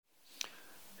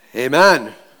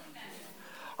Amen.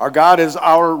 Our God is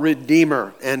our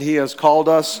Redeemer, and He has called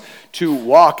us to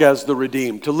walk as the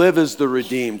redeemed, to live as the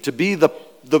redeemed, to be the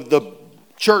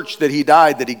church that He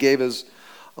died, that He gave His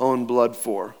own blood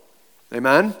for.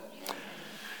 Amen?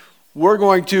 We're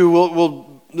going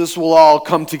to, this will all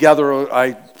come together,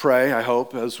 I pray, I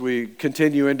hope, as we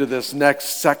continue into this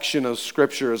next section of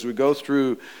Scripture, as we go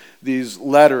through these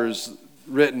letters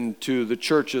written to the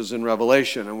churches in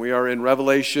Revelation. And we are in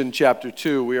Revelation chapter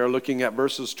 2. We are looking at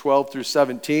verses 12 through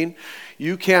 17.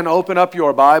 You can open up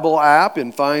your Bible app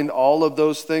and find all of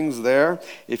those things there.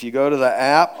 If you go to the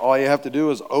app, all you have to do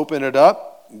is open it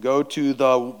up, go to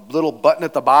the little button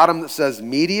at the bottom that says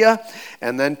Media,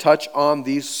 and then touch on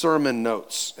these sermon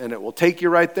notes. And it will take you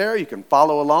right there. You can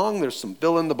follow along. There's some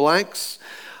fill in the blanks.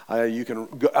 You can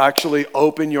actually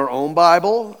open your own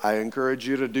Bible. I encourage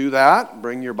you to do that.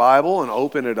 Bring your Bible and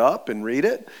open it up and read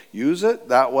it. Use it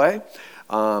that way.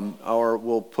 Or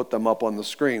we'll put them up on the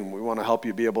screen. We want to help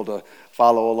you be able to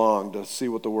follow along to see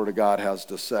what the Word of God has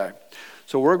to say.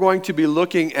 So we're going to be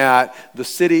looking at the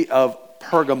city of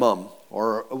Pergamum,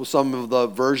 or some of the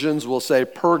versions will say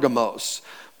Pergamos.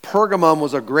 Pergamum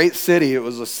was a great city. It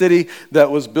was a city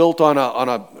that was built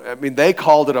they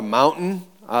called it a mountain.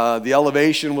 The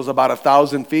elevation was about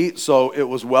 1,000 feet, so it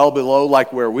was well below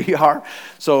like where we are.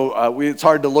 So it's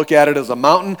hard to look at it as a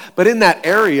mountain. But in that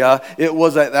area, it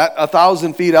was that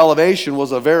 1,000 feet elevation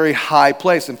was a very high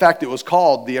place. In fact, it was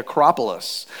called the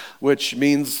Acropolis, which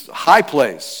means high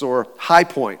place or high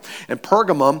point. And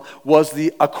Pergamum was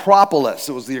the Acropolis.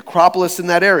 It was the Acropolis in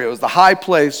that area. It was the high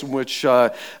place in which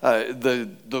in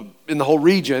the whole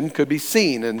region could be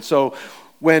seen. And so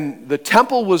when the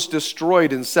temple was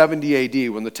destroyed in 70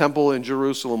 AD, when the temple in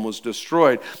Jerusalem was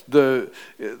destroyed, the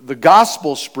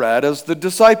gospel spread as the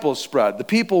disciples spread. The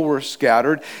people were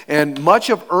scattered, and much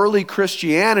of early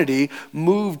Christianity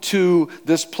moved to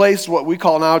this place, what we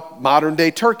call now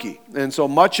modern-day Turkey. And so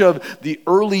much of the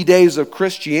early days of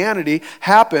Christianity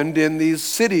happened in these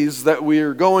cities that we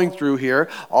are going through here.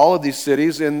 All of these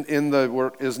cities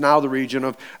is now the region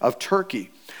of Turkey.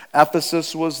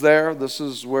 Ephesus was there. This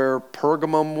is where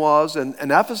Pergamum was. And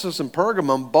Ephesus and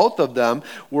Pergamum, both of them,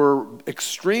 were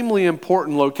extremely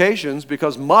important locations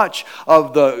because much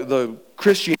of the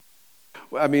Christianity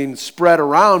spread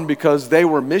around because they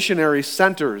were missionary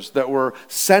centers that were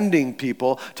sending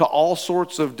people to all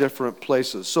sorts of different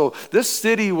places. So this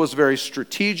city was very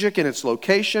strategic in its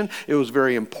location. It was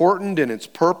very important in its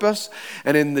purpose.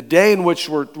 And in the day in which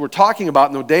we're talking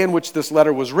about, in the day in which this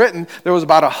letter was written, there was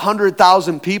about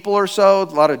 100,000 people or so. A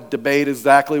lot of debate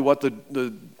exactly what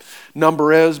the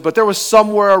number is, but there was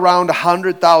somewhere around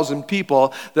 100,000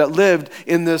 people that lived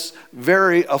in this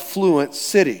very affluent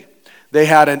city. They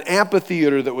had an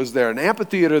amphitheater that was there, an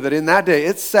amphitheater that in that day,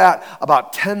 it sat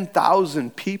about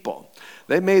 10,000 people.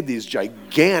 They made these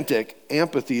gigantic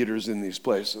amphitheaters in these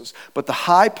places. But the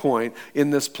high point in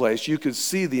this place, you could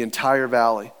see the entire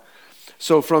valley.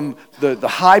 So from the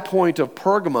high point of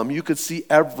Pergamum, you could see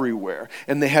everywhere.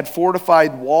 And they had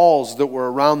fortified walls that were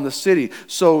around the city.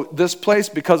 So this place,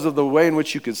 because of the way in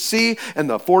which you could see and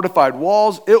the fortified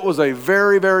walls, it was a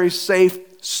very, very safe,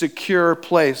 secure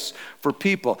place for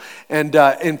people. And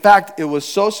in fact, it was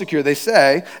so secure. They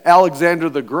say Alexander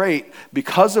the Great,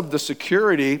 because of the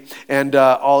security, and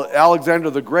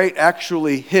Alexander the Great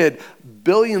actually hid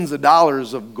billions of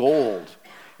dollars of gold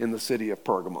in the city of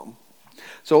Pergamum.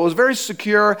 So it was very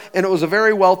secure, and it was a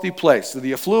very wealthy place. So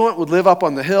the affluent would live up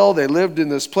on the hill. They lived in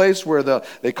this place where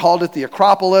they called it the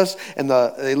Acropolis, and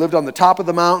they lived on the top of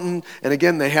the mountain. And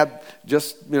again, they had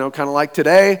just, kind of like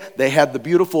today, they had the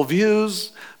beautiful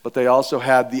views, but they also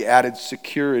had the added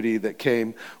security that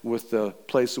came with the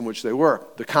place in which they were.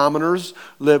 The commoners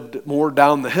lived more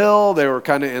down the hill. They were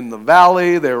kind of in the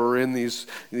valley. They were in these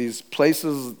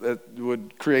places that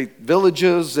would create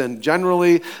villages, and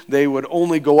generally they would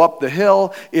only go up the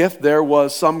hill if there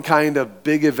was some kind of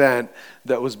big event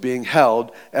that was being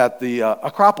held at the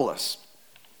Acropolis,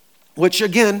 which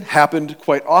again happened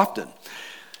quite often.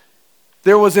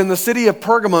 There was in the city of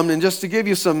Pergamum, and just to give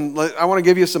you I want to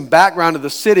give you some background of the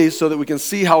city so that we can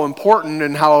see how important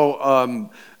and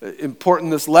how important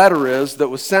this letter is that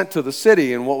was sent to the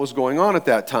city and what was going on at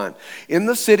that time. In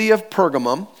the city of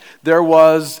Pergamum, there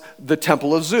was the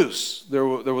temple of Zeus. There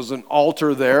was an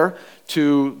altar there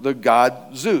to the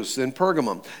god Zeus in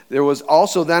Pergamum. There was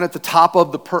also then at the top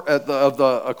of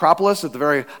the Acropolis, at the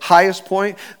very highest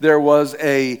point, there was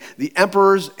the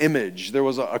emperor's image. There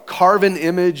was a carven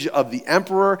image of the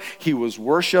emperor. He was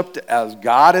worshipped as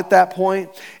God at that point,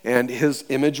 and his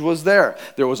image was there.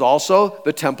 There was also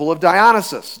the temple of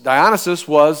Dionysus. Dionysus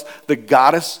was the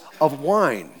goddess of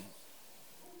wine.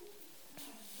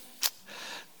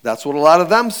 That's what a lot of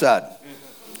them said.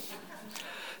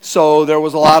 So there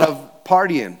was a lot of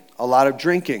partying, a lot of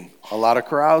drinking, a lot of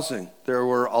carousing. There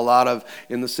were a lot of,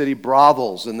 in the city,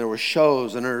 brothels, and there were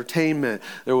shows and entertainment.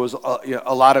 There was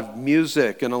a lot of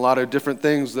music and a lot of different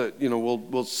things that,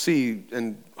 we'll see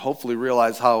and hopefully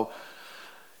realize how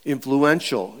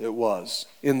influential it was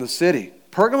in the city.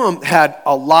 Pergamum had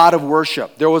a lot of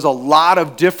worship. There was a lot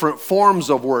of different forms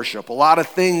of worship, a lot of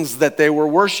things that they were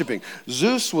worshiping.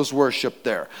 Zeus was worshipped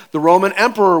there. The Roman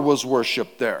emperor was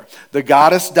worshipped there. The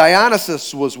goddess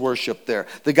Dionysus was worshipped there.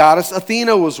 The goddess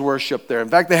Athena was worshipped there. In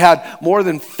fact, they had more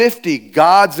than 50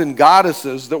 gods and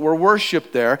goddesses that were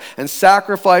worshipped there, and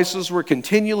sacrifices were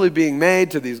continually being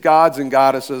made to these gods and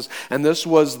goddesses, and this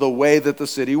was the way that the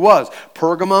city was.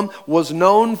 Pergamum was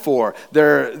known for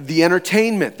the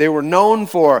entertainment. They were known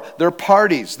for their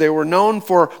parties. They were known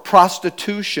for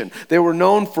prostitution. They were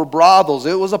known for brothels.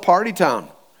 It was a party town.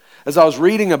 As I was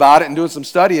reading about it and doing some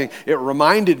studying, it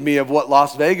reminded me of what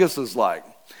Las Vegas is like.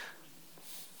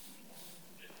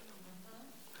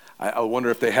 I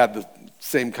wonder if they had the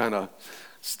same kind of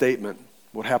statement.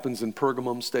 What happens in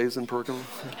Pergamum stays in Pergamum.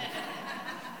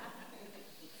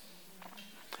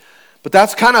 But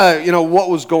that's kind of,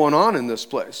 what was going on in this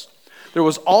place. There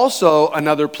was also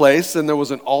another place, and there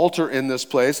was an altar in this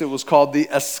place. It was called the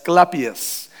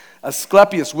Asclepius.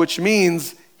 Asclepius, which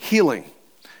means healing.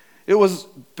 It was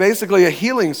basically a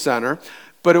healing center,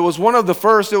 but it was one of the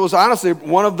first, it was honestly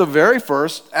one of the very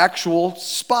first actual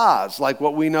spas, like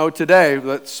what we know today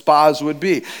that spas would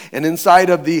be. And inside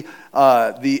of the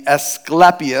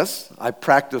Asclepius, I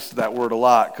practiced that word a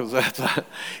lot, because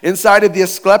inside of the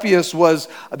Asclepius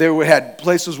they had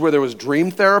places where there was dream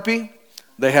therapy.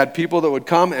 They had people that would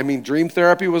come. Dream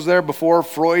therapy was there before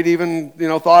Freud even,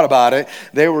 thought about it.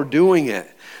 They were doing it.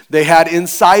 They had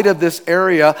inside of this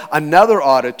area another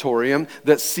auditorium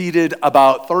that seated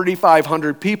about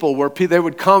 3,500 people, where they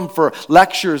would come for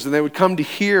lectures and they would come to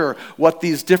hear what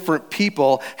these different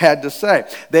people had to say.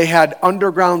 They had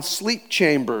underground sleep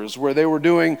chambers where they were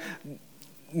doing,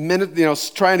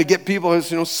 trying to get people,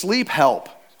 sleep help.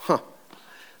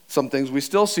 Some things we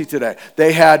still see today.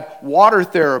 They had water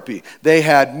therapy. They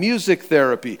had music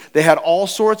therapy. They had all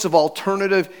sorts of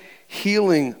alternative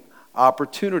healing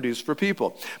opportunities for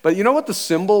people. But you know what the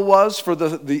symbol was for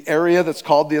the area that's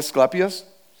called the Asclepius?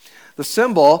 The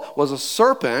symbol was a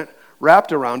serpent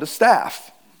wrapped around a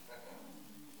staff.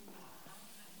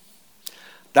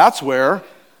 That's where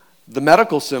the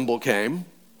medical symbol came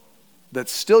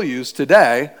that's still used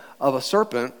today of a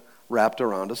serpent wrapped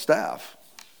around a staff.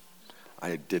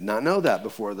 I did not know that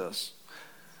before this.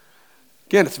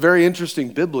 Again, it's very interesting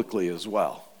biblically as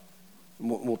well.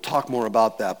 We'll talk more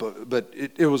about that. But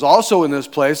it was also in this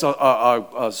place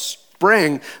a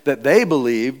spring that they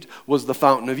believed was the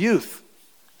fountain of youth.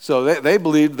 So they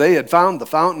believed they had found the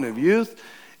fountain of youth,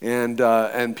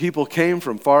 and people came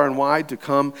from far and wide to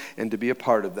come and to be a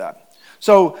part of that.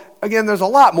 So, again, there's a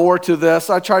lot more to this.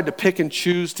 I tried to pick and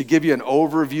choose to give you an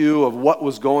overview of what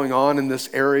was going on in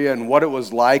this area and what it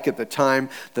was like at the time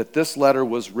that this letter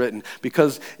was written,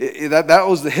 because that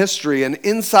was the history. And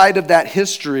inside of that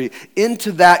history,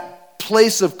 into that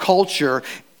place of culture,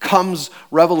 comes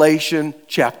Revelation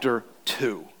chapter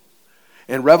 2.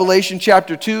 In Revelation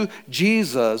chapter 2,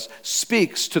 Jesus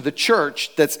speaks to the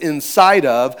church that's inside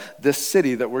of this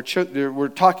city that we're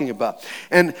talking about.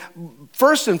 And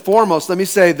first and foremost, let me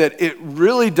say that it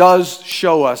really does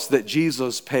show us that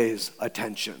Jesus pays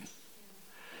attention.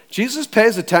 Jesus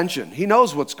pays attention. He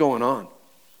knows what's going on.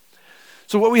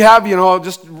 So what we have,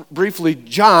 just briefly,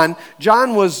 John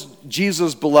was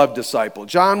Jesus' beloved disciple.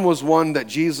 John was one that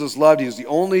Jesus loved. He was the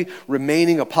only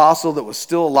remaining apostle that was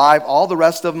still alive. All the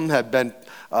rest of them had been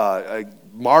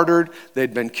martyred.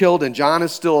 They'd been killed, and John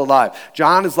is still alive.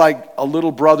 John is like a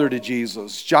little brother to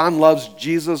Jesus. John loves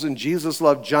Jesus, and Jesus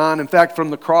loved John. In fact, from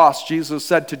the cross, Jesus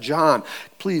said to John,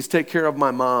 "Please take care of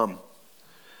my mom."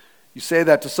 You say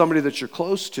that to somebody that you're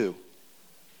close to.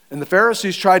 And the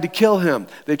Pharisees tried to kill him.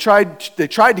 They tried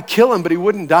to kill him, but he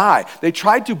wouldn't die. They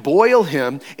tried to boil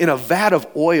him in a vat of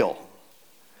oil.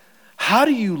 How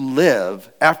do you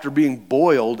live after being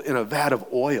boiled in a vat of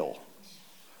oil?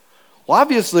 Well,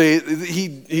 obviously, he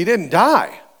didn't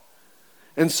die.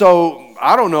 And so,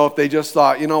 I don't know if they just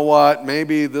thought, you know what,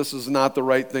 maybe this is not the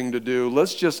right thing to do.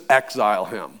 Let's just exile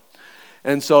him.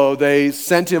 And so they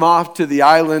sent him off to the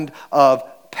island of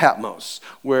Patmos,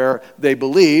 where they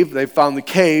believe they found the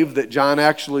cave that John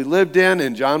actually lived in,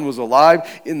 and John was alive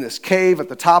in this cave at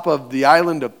the top of the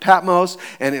island of Patmos,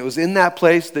 and it was in that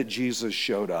place that Jesus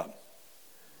showed up.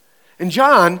 And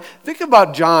John, think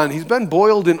about John. He's been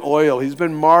boiled in oil. He's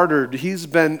been martyred. He's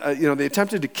been, they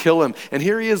attempted to kill him. And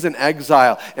here he is in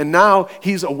exile. And now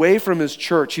he's away from his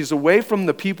church. He's away from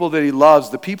the people that he loves,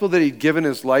 the people that he'd given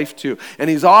his life to. And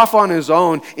he's off on his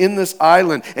own in this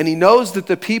island. And he knows that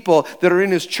the people that are in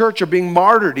his church are being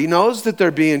martyred. He knows that they're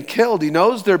being killed. He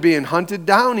knows they're being hunted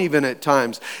down even at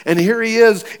times. And here he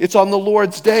is. It's on the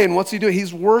Lord's day. And what's he doing?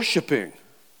 He's worshiping.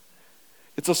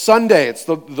 It's a Sunday, it's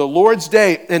the Lord's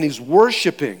day, and he's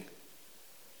worshiping.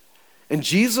 And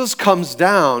Jesus comes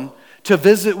down to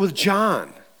visit with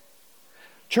John.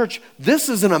 Church, this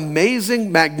is an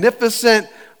amazing, magnificent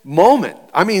moment.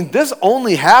 I mean, this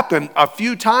only happened a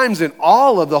few times in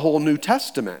all of the whole New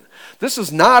Testament. This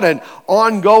is not an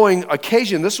ongoing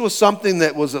occasion. This was something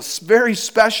that was a very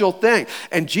special thing.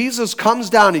 And Jesus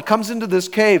comes down, he comes into this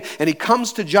cave, and he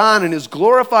comes to John in his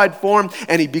glorified form,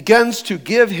 and he begins to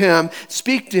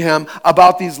speak to him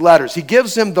about these letters. He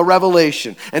gives him the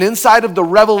revelation. And inside of the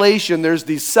revelation, there's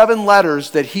these 7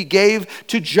 letters that he gave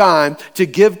to John to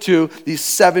give to these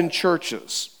 7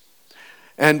 churches.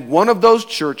 And one of those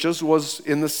churches was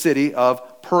in the city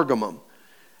of Pergamum.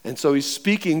 And so he's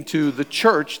speaking to the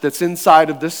church that's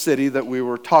inside of this city that we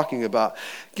were talking about.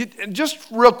 Just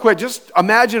real quick, just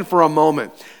imagine for a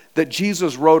moment that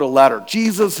Jesus wrote a letter.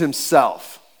 Jesus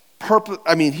himself,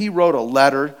 he wrote a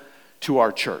letter to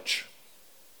our church.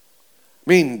 I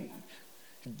mean,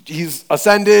 he's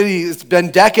ascended, it's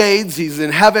been decades, he's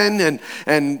in heaven,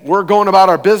 and we're going about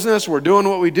our business, we're doing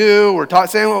what we do, we're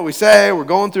saying what we say, we're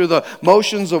going through the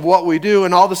motions of what we do,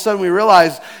 and all of a sudden we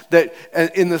realize that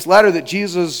in this letter that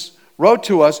Jesus wrote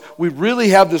to us, we really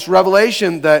have this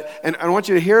revelation that, and I want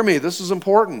you to hear me, this is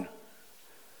important,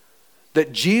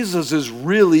 that Jesus is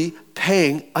really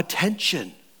paying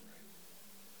attention.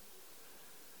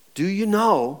 Do you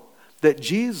know that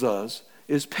Jesus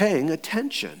is paying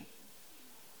attention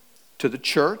to the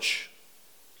church,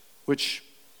 which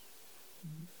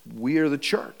we are the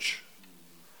church?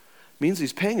 It means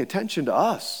he's paying attention to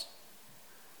us.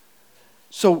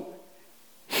 So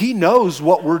he knows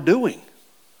what we're doing.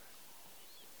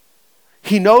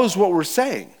 He knows what we're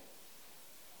saying.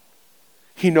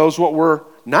 He knows what we're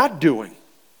not doing.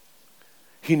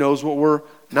 He knows what we're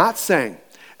not saying.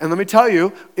 And let me tell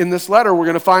you, in this letter, we're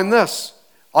going to find this.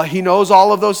 He knows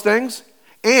all of those things,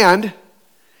 and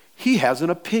he has an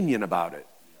opinion about it.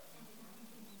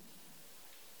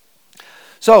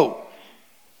 So,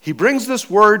 he brings this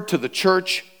word to the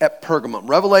church at Pergamum.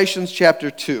 Revelation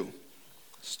chapter 2,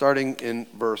 starting in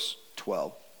verse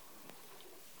 12.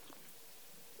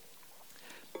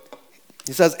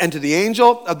 He says, "And to the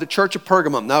angel of the church of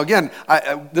Pergamum." Now again,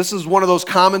 this is one of those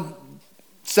common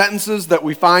sentences that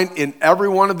we find in every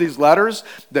one of these letters,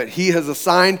 that he has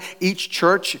assigned each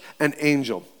church an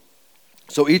angel.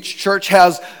 So each church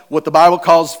has what the Bible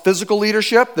calls physical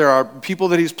leadership. There are people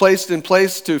that he's placed in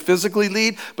place to physically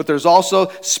lead, but there's also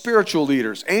spiritual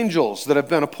leaders, angels that have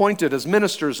been appointed as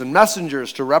ministers and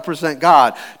messengers to represent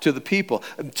God to the people,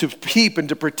 to keep and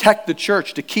to protect the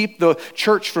church, to keep the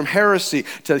church from heresy,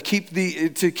 to keep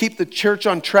the church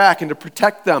on track and to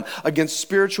protect them against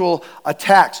spiritual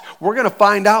attacks. We're going to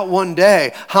find out one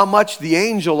day how much the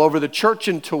angel over the church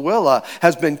in Tooele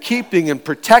has been keeping and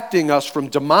protecting us from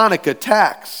demonic attacks.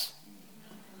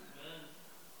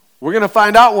 We're going to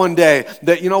find out one day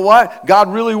that, you know what?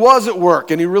 God really was at work,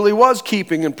 and he really was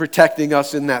keeping and protecting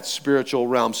us in that spiritual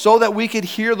realm so that we could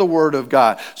hear the word of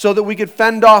God, so that we could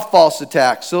fend off false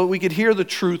attacks, so that we could hear the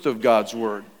truth of God's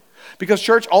word. Because,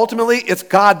 church, ultimately, it's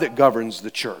God that governs the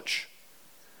church.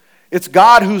 It's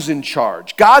God who's in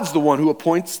charge. God's the one who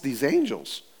appoints these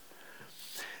angels.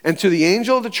 And to the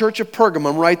angel of the church of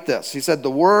Pergamum, write this. He said,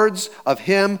 "The words of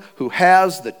him who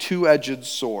has the two-edged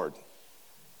sword."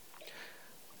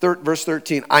 Verse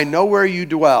 13, "I know where you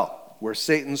dwell, where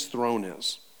Satan's throne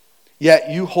is.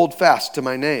 Yet you hold fast to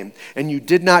my name, and you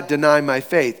did not deny my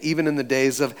faith, even in the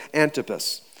days of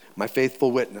Antipas, my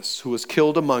faithful witness, who was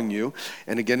killed among you."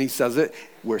 And again he says it,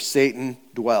 "where Satan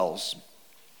dwells."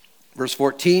 Verse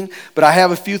 14, "But I have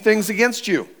a few things against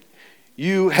you.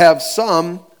 You have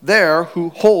some there who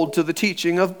hold to the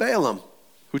teaching of Balaam,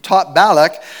 who taught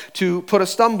Balak to put a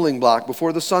stumbling block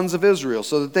before the sons of Israel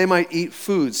so that they might eat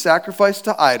food sacrificed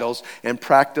to idols and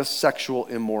practice sexual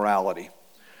immorality."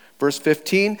 Verse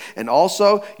 15, "And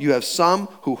also you have some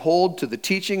who hold to the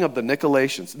teaching of the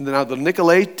Nicolaitans." Now the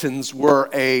Nicolaitans were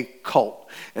a cult,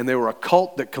 and they were a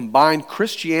cult that combined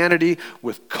Christianity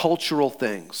with cultural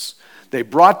things. They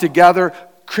brought together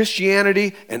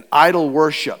Christianity and idol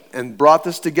worship and brought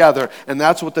this together, and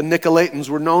that's what the Nicolaitans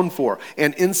were known for.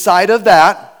 And inside of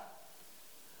that,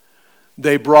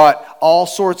 They brought all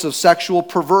sorts of sexual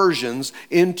perversions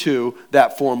into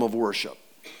that form of worship.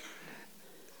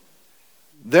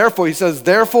 Therefore, he says,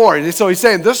 therefore, and so he's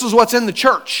saying this is what's in the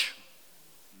church.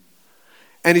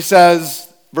 And he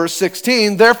says, verse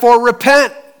 16, therefore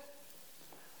repent.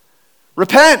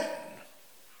 Repent.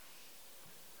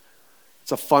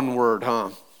 It's a fun word,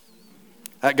 huh?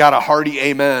 That got a hearty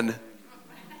amen.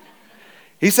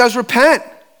 He says, repent.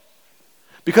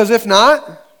 Because if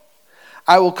not,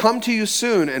 I will come to you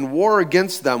soon and war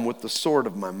against them with the sword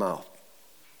of my mouth.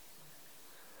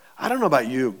 I don't know about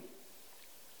you.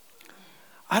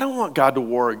 I don't want God to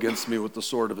war against me with the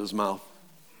sword of his mouth.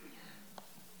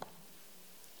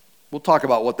 We'll talk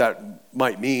about what that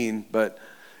might mean, but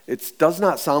it does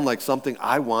not sound like something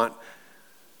I want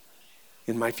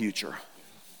in my future.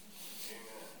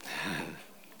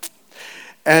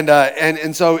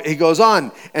 And so he goes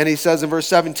on, and he says in verse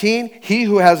 17, he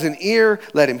who has an ear,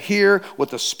 let him hear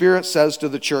what the Spirit says to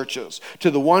the churches.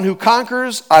 To the one who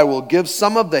conquers, I will give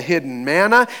some of the hidden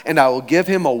manna, and I will give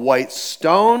him a white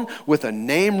stone with a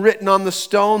name written on the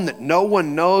stone that no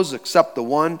one knows except the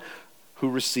one who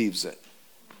receives it.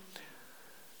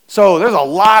 So there's a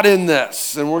lot in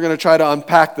this, and we're going to try to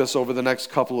unpack this over the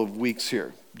next couple of weeks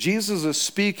here. Jesus is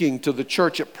speaking to the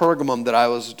church at Pergamum that I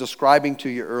was describing to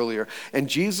you earlier. And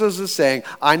Jesus is saying,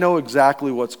 I know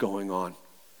exactly what's going on.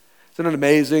 Isn't it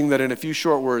amazing that in a few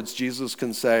short words, Jesus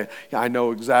can say, yeah, I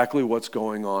know exactly what's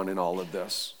going on in all of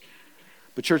this.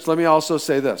 But church, let me also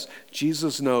say this.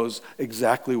 Jesus knows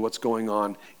exactly what's going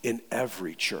on in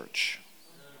every church.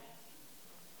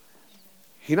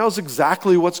 He knows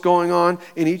exactly what's going on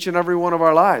in each and every one of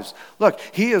our lives. Look,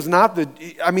 he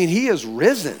is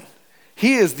risen.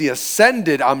 He is the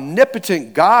ascended,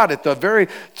 omnipotent God at the very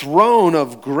throne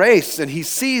of grace, and he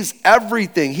sees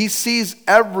everything. He sees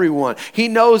everyone. He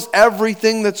knows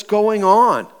everything that's going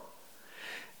on.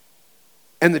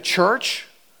 And the church,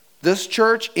 this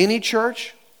church, any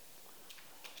church,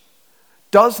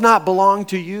 does not belong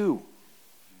to you.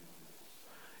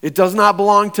 It does not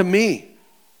belong to me.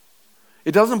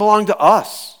 It doesn't belong to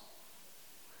us.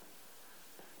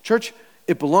 Church,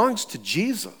 it belongs to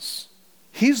Jesus.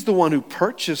 He's the one who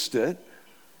purchased it.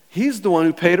 He's the one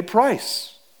who paid a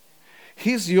price.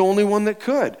 He's the only one that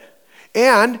could.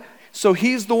 And so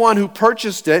he's the one who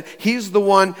purchased it. He's the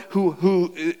one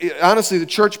who honestly the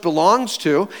church belongs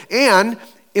to. And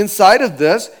inside of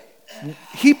this,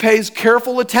 he pays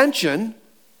careful attention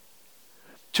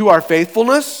to our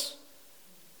faithfulness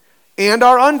and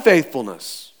our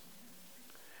unfaithfulness.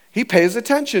 He pays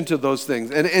attention to those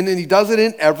things. And he does it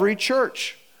in every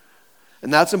church.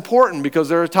 And that's important because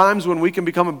there are times when we can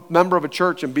become a member of a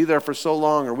church and be there for so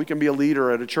long, or we can be a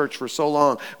leader at a church for so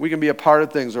long, we can be a part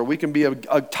of things, or we can be a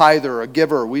tither, a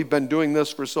giver. We've been doing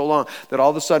this for so long that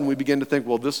all of a sudden we begin to think,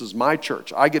 well, this is my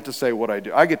church. I get to say what I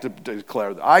do. I get to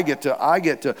declare that. I get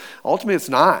to. Ultimately, it's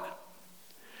not.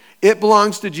 It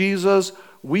belongs to Jesus.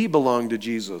 We belong to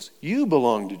Jesus. You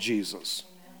belong to Jesus.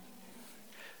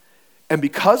 And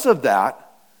because of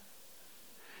that,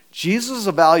 Jesus'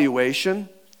 evaluation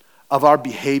of our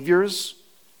behaviors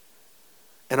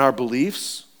and our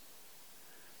beliefs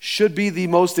should be the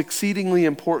most exceedingly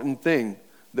important thing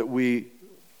that we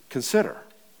consider.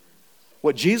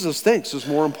 What Jesus thinks is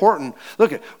more important.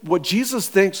 Look, what Jesus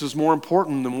thinks is more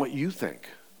important than what you think.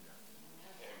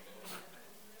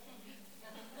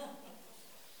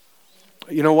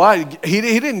 You know why? He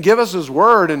didn't give us his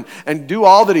word and do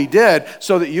all that he did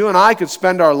so that you and I could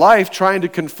spend our life trying to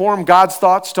conform God's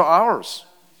thoughts to ours.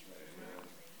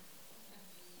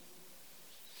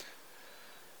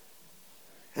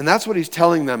 And that's what he's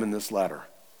telling them in this letter.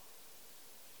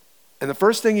 And the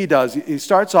first thing he does, he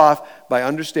starts off by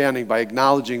understanding, by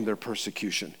acknowledging their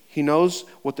persecution. He knows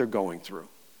what they're going through.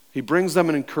 He brings them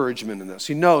an encouragement in this.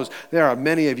 He knows there are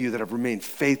many of you that have remained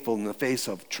faithful in the face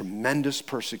of tremendous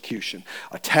persecution,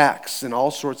 attacks, and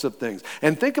all sorts of things.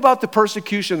 And think about the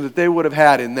persecution that they would have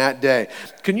had in that day.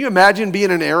 Can you imagine being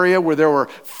in an area where there were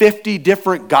 50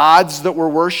 different gods that were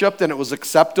worshipped, and it was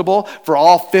acceptable for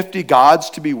all 50 gods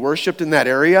to be worshipped in that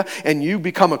area, and you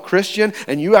become a Christian,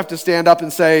 and you have to stand up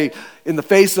and say, in the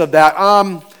face of that,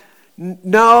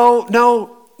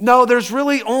 No, there's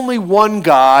really only one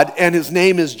God, and his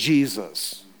name is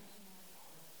Jesus.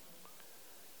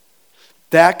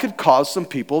 That could cause some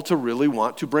people to really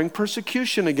want to bring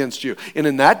persecution against you. And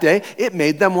in that day, it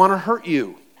made them want to hurt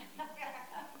you.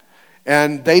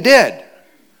 And they did.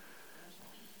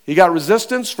 You got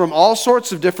resistance from all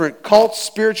sorts of different cults,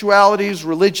 spiritualities,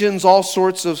 religions, all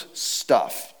sorts of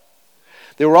stuff.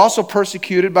 They were also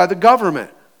persecuted by the government.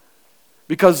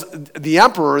 Because the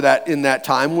emperor that in that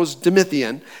time was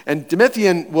Domitian, and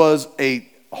Domitian was a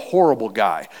a horrible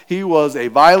guy. He was a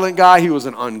violent guy. He was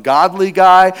an ungodly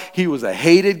guy. He was a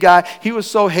hated guy. He was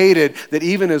so hated that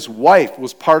even his wife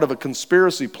was part of a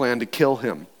conspiracy plan to kill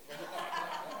him.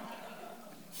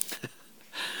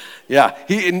 Yeah,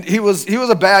 he was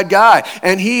a bad guy,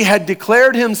 and he had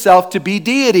declared himself to be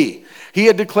deity. He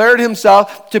had declared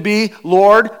himself to be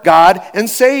Lord, God, and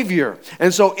Savior.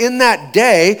 And so in that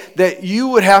day that you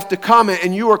would have to come,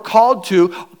 and you were called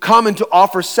to come and to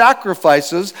offer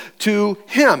sacrifices to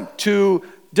him, to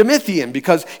Domitian,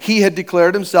 because he had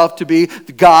declared himself to be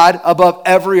God above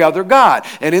every other god.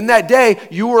 And in that day,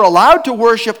 you were allowed to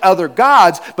worship other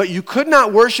gods, but you could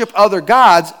not worship other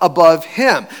gods above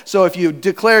him. So if you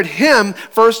declared him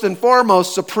first and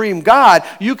foremost supreme God,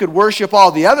 you could worship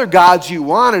all the other gods you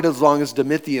wanted as long as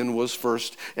Domitian was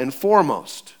first and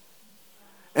foremost.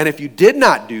 And if you did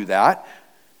not do that,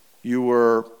 you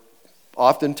were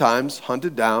oftentimes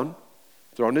hunted down,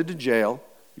 thrown into jail,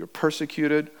 you were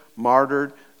persecuted,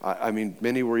 martyred. I mean,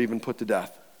 many were even put to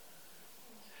death.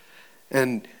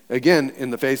 And again,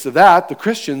 in the face of that, the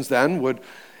Christians then would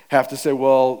have to say,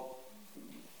 well,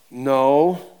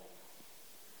 no,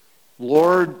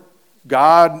 Lord,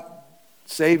 God,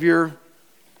 Savior,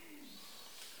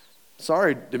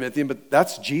 sorry, Domitian, but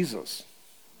that's Jesus.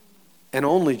 And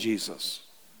only Jesus.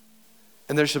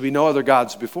 And there should be no other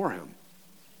gods before him.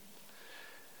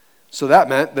 So that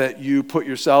meant that you put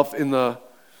yourself in the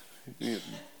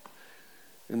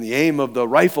aim of the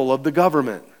rifle of the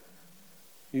government.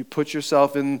 You put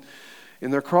yourself in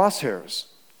their crosshairs.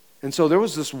 And so there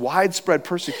was this widespread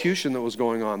persecution that was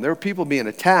going on. There were people being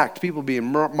attacked, people being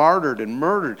martyred and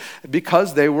murdered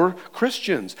because they were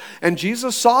Christians. And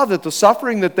Jesus saw that the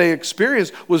suffering that they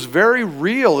experienced was very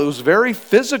real. It was very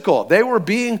physical. They were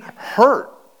being hurt.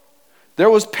 There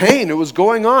was pain. It was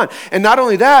going on. And not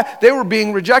only that, they were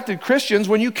being rejected Christians.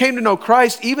 When you came to know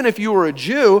Christ, even if you were a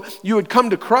Jew, you would come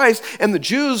to Christ, and the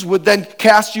Jews would then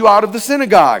cast you out of the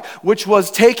synagogue, which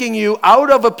was taking you out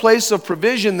of a place of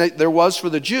provision that there was for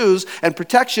the Jews and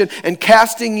protection, and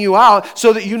casting you out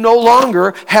so that you no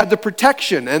longer had the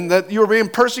protection, and that you were being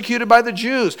persecuted by the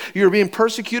Jews. You were being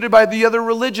persecuted by the other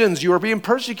religions. You were being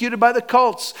persecuted by the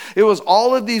cults. It was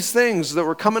all of these things that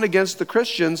were coming against the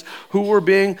Christians who were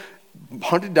being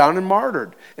hunted down and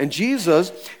martyred. And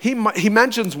Jesus, he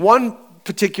mentions one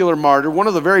particular martyr, one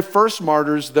of the very first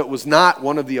martyrs that was not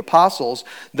one of the apostles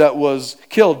that was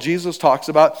killed. Jesus talks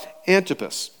about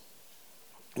Antipas.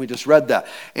 We just read that.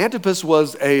 Antipas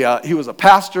was he was a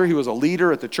pastor, he was a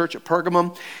leader at the church at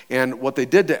Pergamum, and what they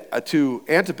did to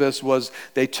Antipas was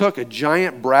they took a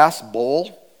giant brass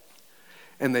bowl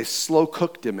and they slow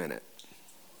cooked him in it.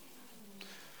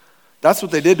 That's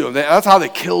what they did to him. That's how they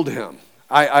killed him.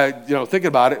 I thinking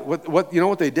about it,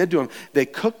 what they did to him? They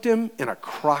cooked him in a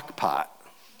crock pot.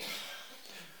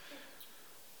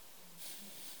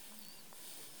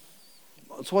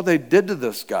 That's what they did to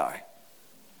this guy.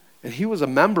 And he was a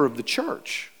member of the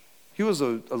church. He was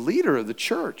a leader of the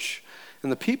church. And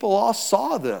the people all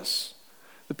saw this.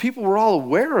 The people were all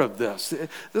aware of this.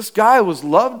 This guy was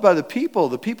loved by the people.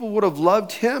 The people would have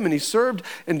loved him, and he served,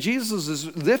 and Jesus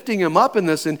is lifting him up in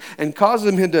this and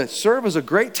causing him to serve as a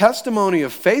great testimony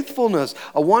of faithfulness,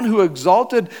 a one who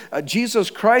exalted Jesus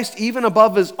Christ even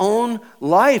above his own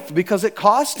life because it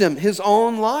cost him his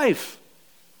own life.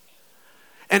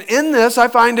 And in this, I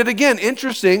find it again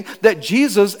interesting that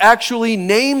Jesus actually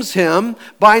names him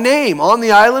by name. On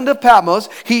the island of Patmos,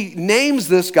 he names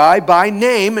this guy by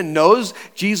name and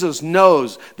Jesus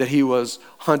knows that he was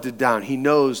hunted down. He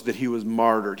knows that he was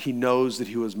martyred. He knows that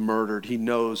he was murdered. He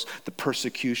knows the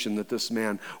persecution that this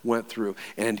man went through.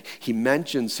 And he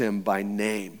mentions him by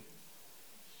name.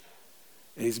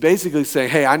 And he's basically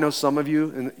saying, hey, I know some of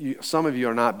you, and some of you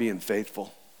are not being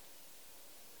faithful.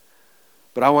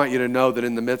 But I want you to know that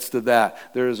in the midst of that,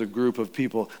 there is a group of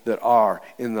people that are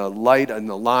in the light and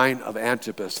the line of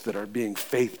Antipas that are being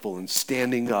faithful and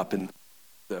standing up in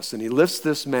this. And he lifts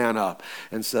this man up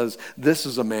and says, this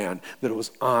is a man that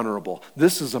was honorable.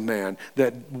 This is a man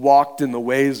that walked in the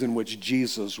ways in which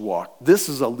Jesus walked. This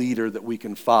is a leader that we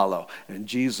can follow. And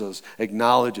Jesus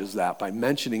acknowledges that by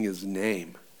mentioning his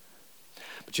name.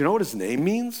 But you know what his name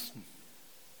means?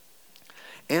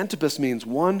 Antipas means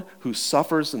one who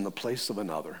suffers in the place of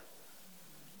another.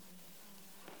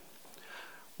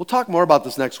 We'll talk more about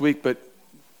this next week, but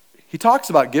he talks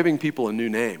about giving people a new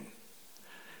name.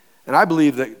 And I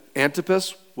believe that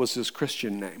Antipas was his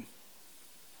Christian name.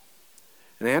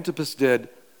 And Antipas did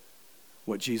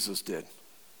what Jesus did.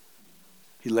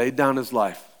 He laid down his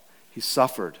life. He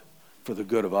suffered for the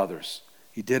good of others.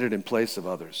 He did it in place of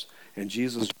others. And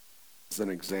Jesus is an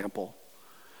example.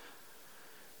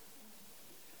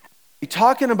 He's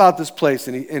talking about this place,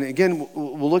 and again,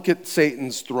 we'll look at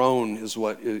Satan's throne is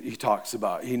what he talks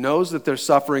about. He knows that there's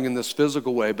suffering in this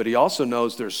physical way, but he also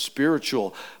knows there's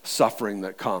spiritual suffering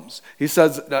that comes. He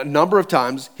says a number of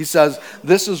times, he says,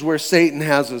 this is where Satan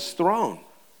has his throne.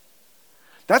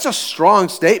 That's a strong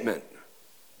statement.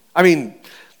 I mean,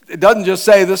 it doesn't just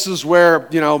say this is where,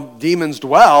 demons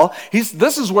dwell.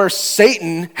 This is where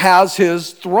Satan has his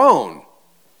throne.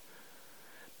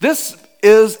 This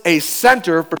is a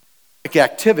center for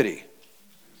activity.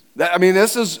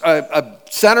 This is a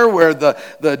center where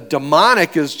the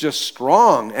demonic is just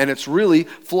strong, and it's really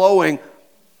flowing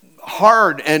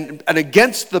hard and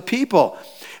against the people.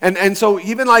 And so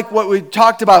even like what we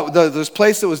talked about, this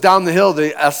place that was down the hill,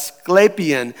 the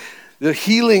Asclepian, the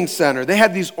healing center, they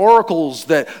had these oracles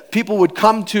that people would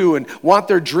come to and want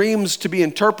their dreams to be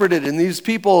interpreted, and these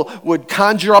people would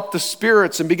conjure up the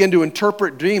spirits and begin to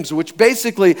interpret dreams, which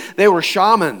basically they were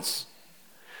shamans.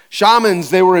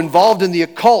 Shamans, they were involved in the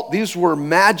occult. These were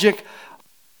magic.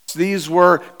 These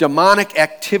were demonic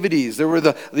activities. There were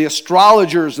the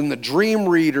astrologers and the dream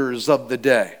readers of the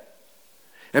day.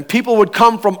 And people would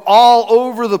come from all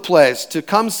over the place to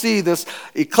come see this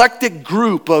eclectic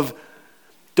group of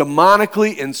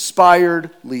demonically inspired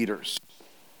leaders.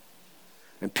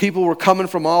 And people were coming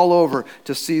from all over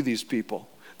to see these people.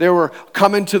 They were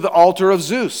coming to the altar of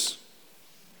Zeus.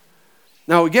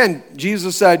 Now again,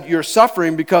 Jesus said, you're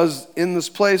suffering because in this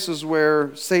place is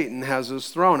where Satan has his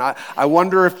throne. I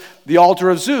wonder if the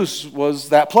altar of Zeus was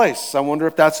that place. I wonder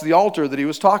if that's the altar that he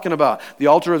was talking about. The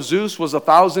altar of Zeus was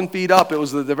 1,000 feet up. It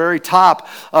was at the very top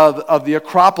of the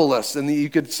Acropolis. And you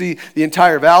could see the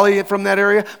entire valley from that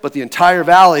area, but the entire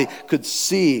valley could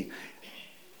see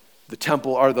the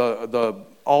temple or the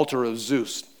altar of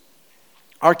Zeus.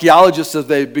 Archaeologists, as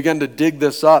they began to dig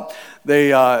this up, they,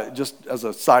 just as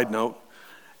a side note,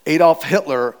 Adolf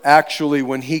Hitler, actually,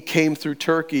 when he came through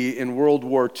Turkey in World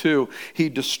War II, he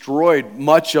destroyed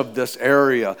much of this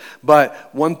area. But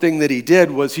one thing that he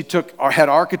did was he had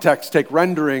architects take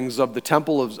renderings of the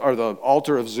the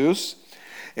altar of Zeus,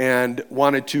 and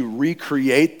wanted to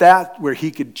recreate that where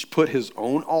he could put his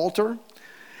own altar.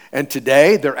 And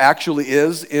today, there actually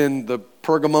is in the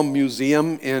Pergamum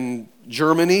Museum in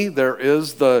Germany, there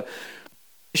is the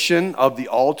creation of the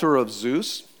altar of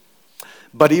Zeus.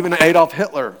 But even Adolf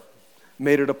Hitler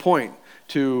made it a point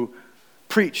to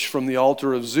preach from the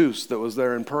altar of Zeus that was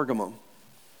there in Pergamum.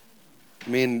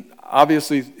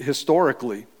 Obviously,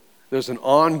 historically, there's an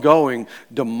ongoing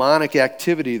demonic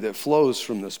activity that flows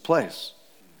from this place.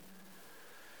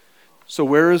 So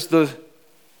where is the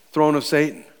throne of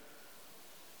Satan?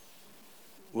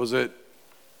 Was it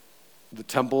the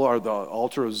temple or the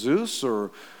altar of Zeus,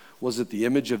 or was it the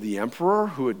image of the emperor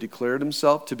who had declared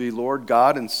himself to be Lord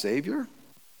God and Savior?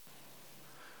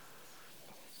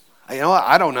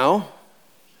 I don't know.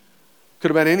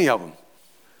 Could have been any of them.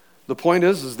 The point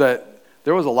is that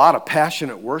there was a lot of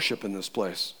passionate worship in this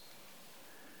place.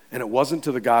 And it wasn't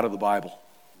to the God of the Bible.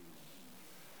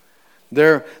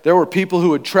 There were people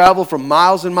who would travel from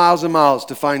miles and miles and miles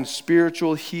to find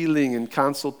spiritual healing and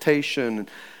consultation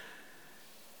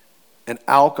and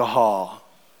alcohol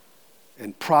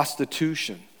and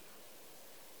prostitution.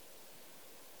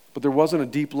 But there wasn't a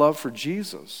deep love for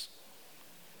Jesus.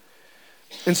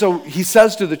 And so he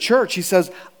says to the church, he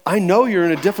says, I know you're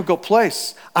in a difficult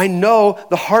place. I know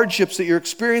the hardships that you're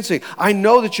experiencing. I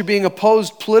know that you're being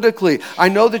opposed politically. I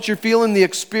know that you're feeling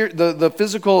the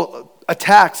physical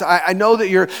attacks. I know that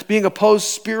you're being opposed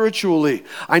spiritually.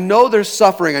 I know there's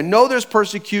suffering. I know there's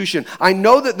persecution. I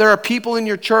know that there are people in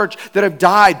your church that have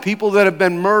died, people that have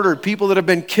been murdered, people that have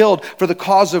been killed for the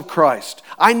cause of Christ.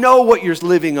 I know what you're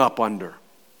living up under.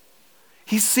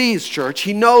 He sees, church.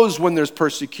 He knows when there's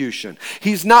persecution.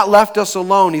 He's not left us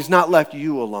alone. He's not left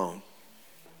you alone.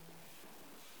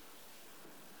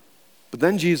 But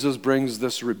then Jesus brings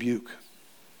this rebuke.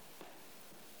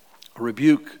 A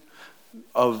rebuke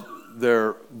of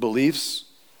their beliefs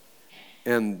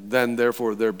and then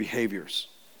therefore their behaviors.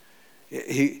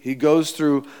 He goes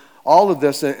through all of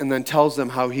this and then tells them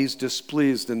how he's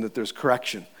displeased and that there's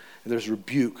correction and there's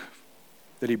rebuke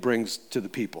that he brings to the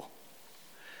people.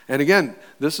 And again,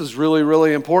 this is really,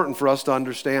 really important for us to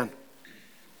understand.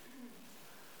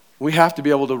 We have to be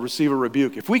able to receive a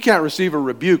rebuke. If we can't receive a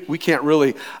rebuke, we can't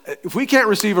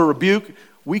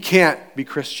be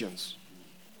Christians.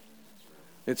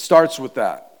 It starts with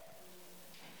that.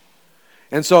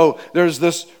 And so there's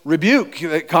this rebuke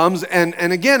that comes,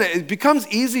 and again, it becomes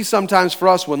easy sometimes for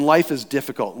us when life is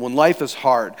difficult, when life is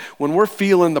hard, when we're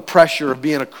feeling the pressure of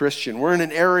being a Christian. We're in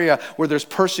an area where there's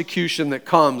persecution that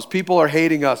comes. People are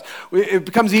hating us. It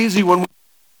becomes easy when we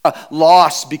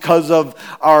loss because of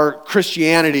our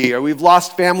Christianity, or we've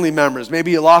lost family members.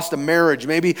 Maybe you lost a marriage.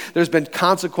 Maybe there's been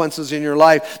consequences in your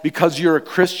life because you're a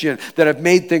Christian that have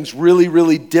made things really,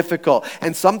 really difficult.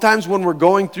 And sometimes when we're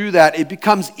going through that, it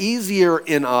becomes easier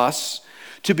in us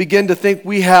to begin to think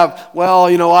we have, well,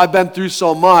 I've been through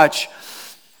so much.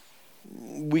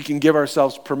 We can give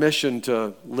ourselves permission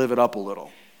to live it up a little.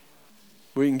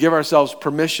 We can give ourselves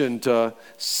permission to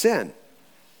sin,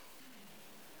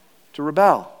 to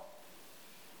rebel.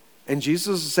 And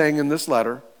Jesus is saying in this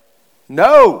letter,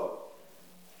 no.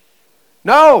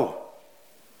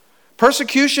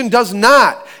 Persecution does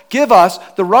not give us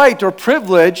the right or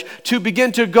privilege to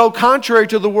begin to go contrary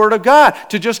to the Word of God,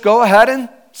 to just go ahead and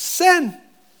sin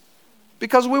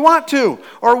because we want to,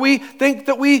 or we think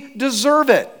that we deserve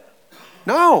it.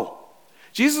 No.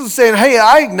 Jesus is saying, hey,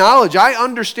 I acknowledge, I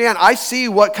understand, I see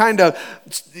what kind of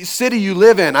city you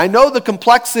live in. I know the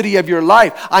complexity of your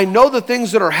life. I know the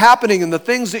things that are happening and the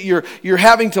things that you're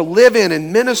having to live in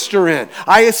and minister in.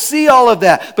 I see all of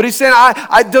that. But he's saying,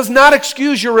 I does not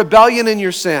excuse your rebellion and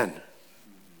your sin.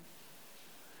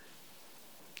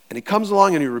 And he comes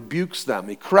along and he rebukes them.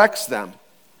 He corrects them.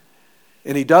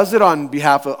 And he does it on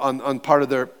behalf of, on part of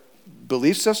their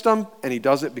belief system, and he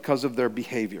does it because of their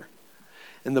behavior.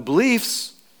 And the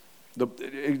beliefs, the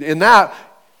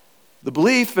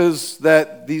belief is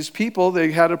that these people,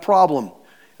 they had a problem.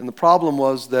 And the problem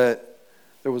was that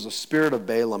there was a spirit of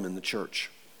Balaam in the church.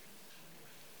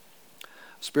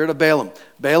 Spirit of Balaam.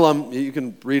 Balaam, you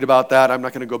can read about that. I'm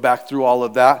not going to go back through all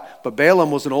of that. But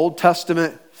Balaam was an Old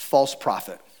Testament false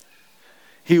prophet.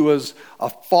 He was a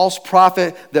false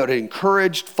prophet that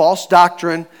encouraged false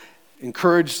doctrine,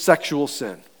 encouraged sexual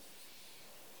sin.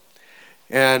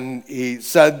 And he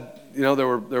said, there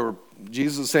were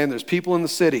Jesus was saying there's people in the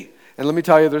city. And let me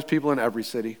tell you, there's people in every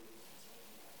city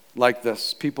like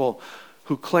this. People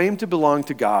who claim to belong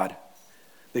to God.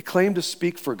 They claim to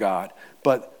speak for God,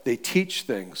 but they teach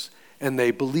things and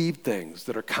they believe things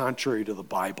that are contrary to the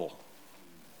Bible.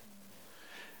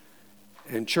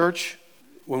 And church,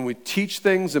 when we teach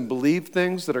things and believe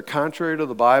things that are contrary to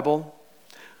the Bible,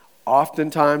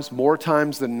 oftentimes, more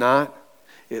times than not,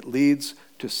 it leads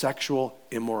to sexual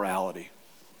immorality.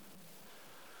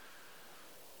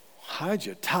 How'd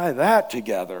you tie that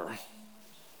together?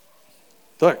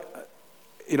 Look,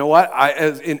 you know what?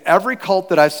 In every cult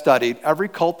that I've studied, every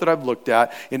cult that I've looked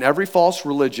at, in every false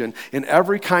religion, in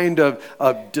every kind of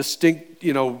distinct,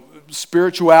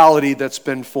 spirituality that's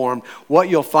been formed, what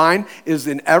you'll find is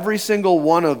in every single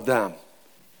one of them,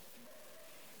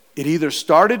 it either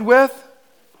started with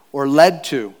or led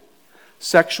to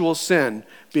sexual sin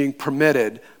being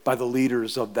permitted by the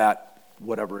leaders of that,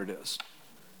 whatever it is.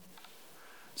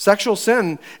 Sexual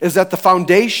sin is at the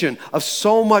foundation of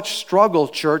so much struggle,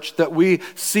 church, that we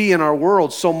see in our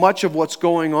world, so much of what's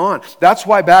going on. That's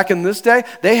why back in this day,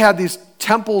 they had these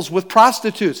temples with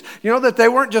prostitutes. You know that they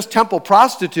weren't just temple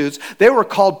prostitutes, they were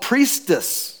called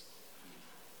priestess.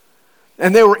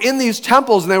 And they were in these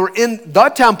temples, and they were in the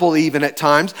temple even at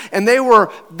times, and they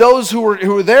were, those who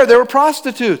were there, they were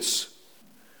prostitutes.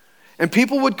 And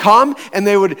people would come, and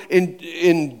they would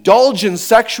indulge in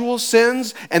sexual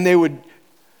sins, and they would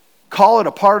call it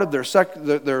a part of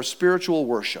their spiritual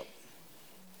worship.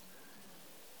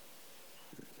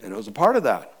 And it was a part of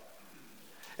that.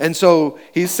 And so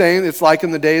he's saying it's like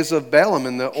in the days of Balaam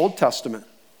in the Old Testament,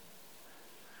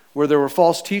 where there were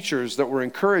false teachers that were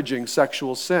encouraging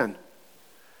sexual sin.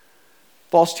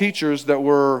 False teachers that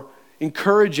were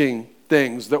encouraging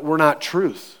things that were not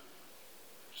truth,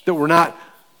 that were not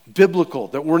biblical,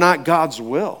 that were not God's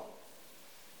will.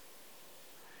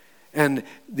 And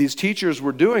these teachers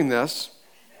were doing this,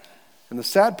 and the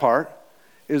sad part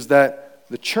is that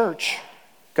the church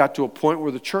got to a point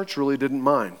where the church really didn't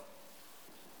mind.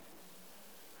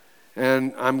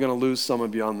 And I'm going to lose some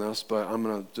of you on this, but I'm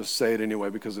going to just say it anyway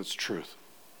because it's truth.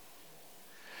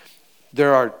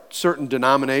 There are certain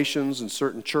denominations and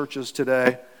certain churches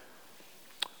today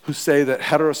who say that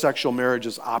heterosexual marriage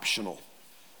is optional.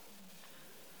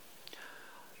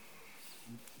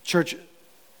 Church,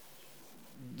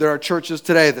 there are churches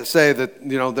today that say that,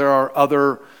 there are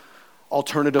other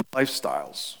alternative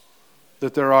lifestyles,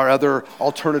 that there are other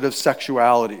alternative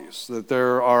sexualities, that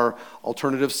there are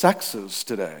alternative sexes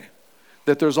today,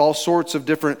 that there's all sorts of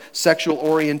different sexual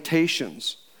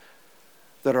orientations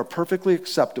that are perfectly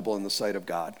acceptable in the sight of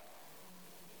God.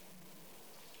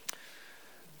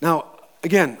 Now,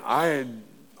 again, I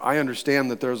understand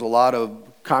that there's a lot of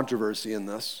controversy in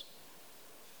this.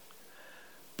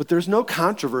 But there's no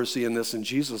controversy in this in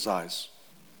Jesus' eyes.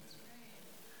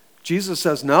 Jesus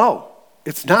says, no,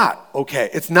 it's not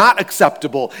okay. It's not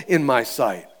acceptable in my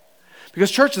sight.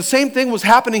 Because, church, the same thing was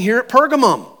happening here at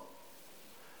Pergamum.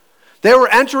 They were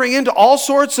entering into all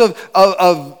sorts of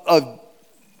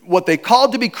what they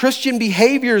called to be Christian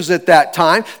behaviors at that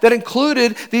time that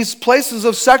included these places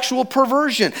of sexual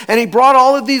perversion. And he brought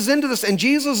all of these into this. And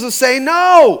Jesus is saying,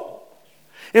 no.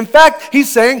 In fact,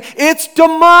 he's saying it's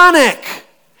demonic.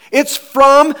 It's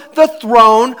from the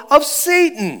throne of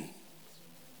Satan.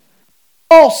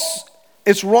 False.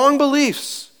 It's wrong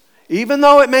beliefs. Even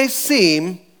though it may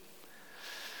seem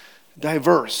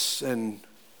diverse and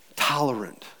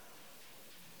tolerant.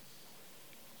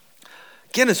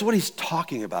 Again, it's what he's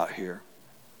talking about here.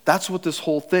 That's what this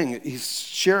whole thing he's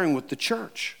sharing with the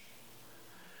church.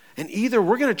 And either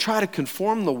we're going to try to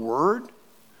conform the word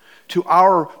to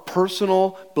our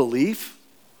personal belief,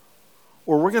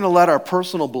 or we're going to let our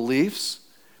personal beliefs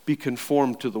be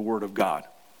conformed to the word of God.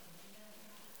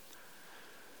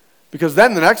 Because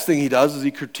then the next thing he does is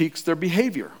he critiques their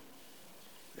behavior.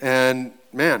 And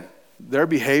man, their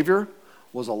behavior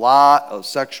was a lot of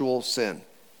sexual sin.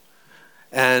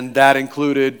 And that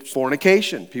included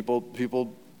fornication,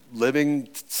 people living,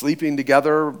 sleeping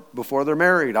together before they're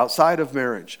married, outside of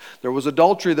marriage. There was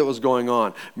adultery that was going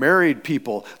on. Married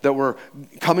people that were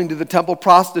coming to the temple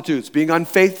prostitutes, being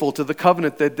unfaithful to the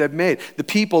covenant that they'd made. The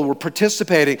people were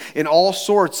participating in all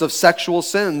sorts of sexual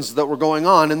sins that were going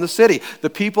on in the city. The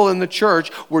people in the church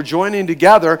were joining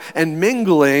together and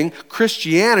mingling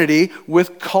Christianity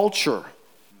with culture.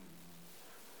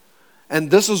 And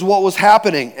this is what was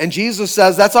happening. And Jesus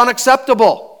says that's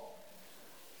unacceptable.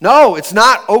 No, it's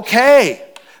not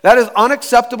okay. That is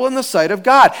unacceptable in the sight of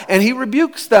God. And he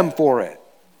rebukes them for it.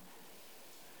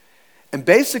 And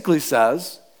basically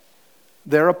says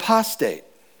they're apostate.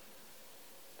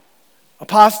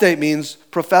 Apostate means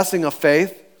professing a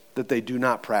faith that they do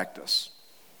not practice.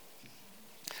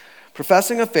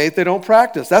 Professing a faith they don't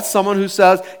practice. That's someone who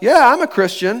says, yeah, I'm a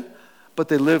Christian, but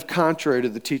they live contrary to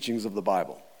the teachings of the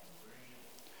Bible.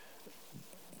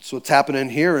 So what's happening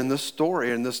here in this story,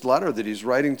 in this letter that he's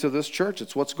writing to this church.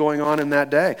 It's what's going on in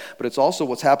that day, but it's also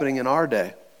what's happening in our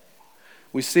day.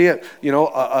 We see it,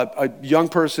 a young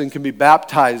person can be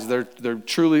baptized. They're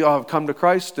truly have come to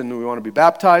Christ and we want to be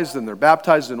baptized, and they're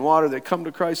baptized in water. They come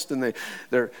to Christ and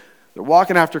they're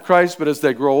walking after Christ, but as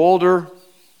they grow older,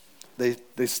 they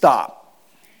stop.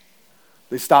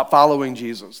 They stop following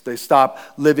Jesus. They stop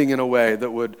living in a way that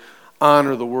would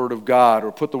honor the Word of God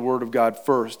or put the Word of God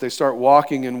first. They start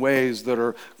walking in ways that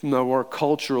are more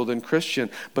cultural than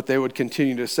Christian, but they would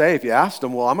continue to say, if you asked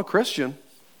them, well, I'm a Christian.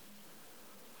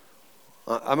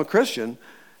 I'm a Christian.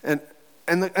 And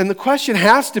the question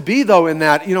has to be, though, in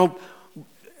that,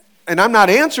 and I'm not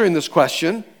answering this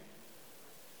question,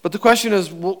 but the question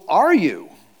is, well, are you?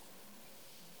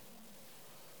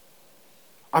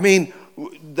 I mean,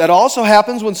 that also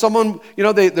happens when someone,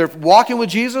 they're walking with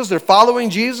Jesus, they're following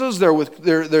Jesus,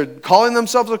 they're calling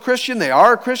themselves a Christian, they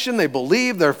are a Christian, they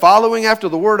believe, they're following after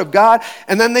the Word of God,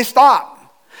 and then they stop.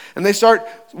 And they start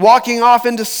walking off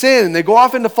into sin, they go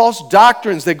off into false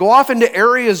doctrines, they go off into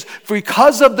areas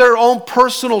because of their own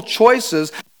personal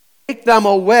choices, take them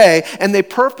away, and they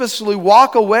purposely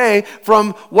walk away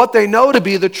from what they know to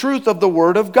be the truth of the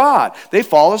Word of God. They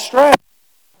fall astray.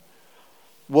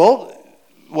 Well,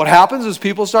 what happens is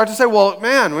people start to say, well,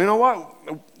 man, you know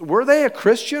what? Were they a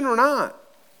Christian or not?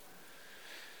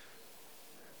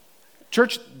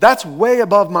 Church, that's way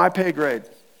above my pay grade.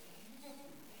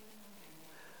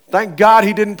 Thank God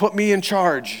he didn't put me in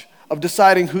charge of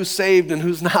deciding who's saved and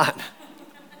who's not.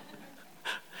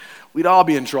 We'd all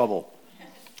be in trouble.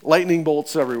 Lightning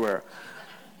bolts everywhere.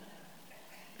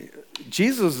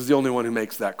 Jesus is the only one who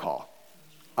makes that call.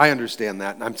 I understand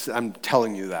that, and I'm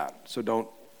telling you that, so don't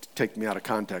take me out of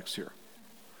context here.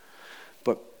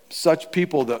 But such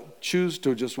people that choose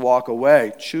to just walk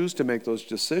away, choose to make those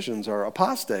decisions, are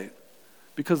apostate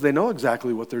because they know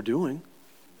exactly what they're doing,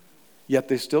 yet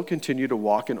they still continue to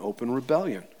walk in open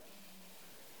rebellion.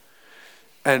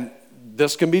 And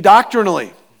this can be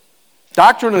doctrinally,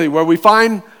 where we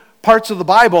find parts of the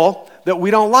Bible that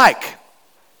we don't like.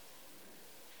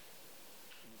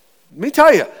 Let me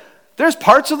tell you, there's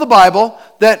parts of the Bible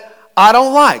that I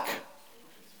don't like.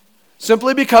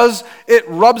 Simply because it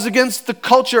rubs against the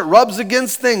culture, it rubs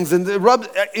against things, and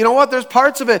you know what? There's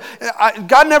parts of it.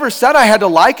 God never said I had to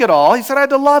like it all. He said I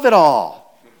had to love it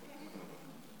all.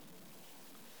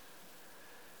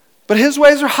 But his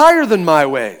ways are higher than my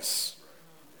ways.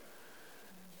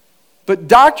 But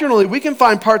doctrinally, we can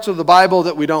find parts of the Bible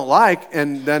that we don't like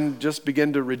and then just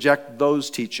begin to reject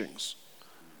those teachings.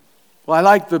 Well, I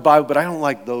like the Bible, but I don't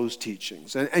like those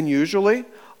teachings. And usually,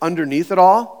 underneath it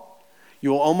all, you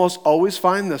will almost always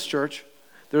find this, church.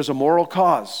 There's a moral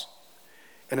cause,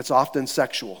 and it's often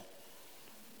sexual.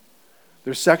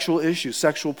 There's sexual issues,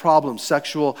 sexual problems,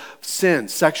 sexual sin,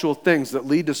 sexual things that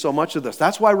lead to so much of this.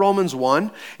 That's why in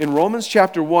Romans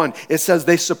chapter 1, it says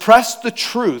they suppress the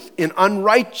truth in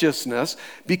unrighteousness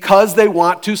because they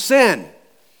want to sin.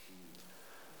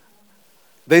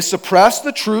 They suppress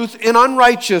the truth in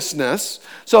unrighteousness,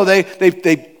 so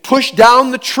they push down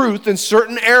the truth in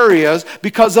certain areas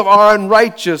because of our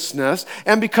unrighteousness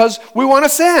and because we want to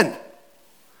sin.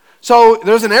 So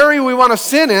there's an area we want to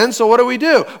sin in, so what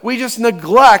do? We just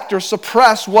neglect or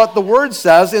suppress what the Word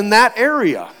says in that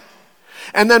area.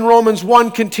 And then Romans 1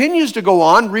 continues to go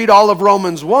on, read all of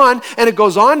Romans 1, and it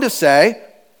goes on to say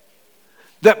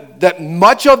that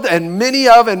much of and many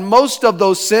of and most of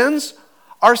those sins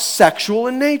are sexual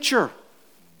in nature.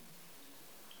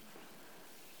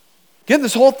 Again,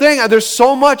 this whole thing, there's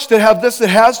so much that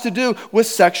has to do with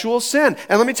sexual sin.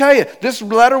 And let me tell you, this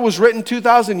letter was written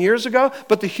 2,000 years ago,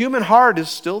 but the human heart is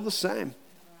still the same.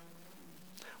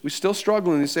 We still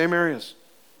struggle in these same areas.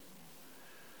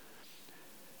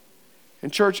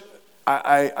 And church,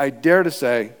 I dare to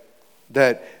say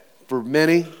that for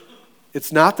many,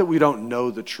 it's not that we don't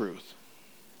know the truth.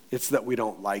 It's that we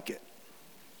don't like it.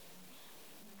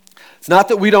 It's not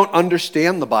that we don't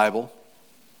understand the Bible.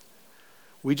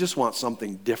 We just want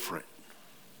something different.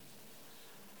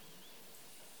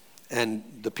 And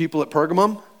the people at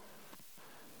Pergamum,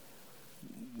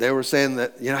 they were saying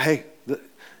that, hey,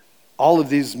 all of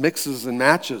these mixes and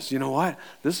matches, you know what?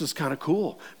 This is kind of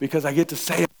cool because I get to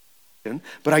say it,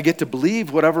 but I get to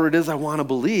believe whatever it is I want to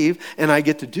believe, and I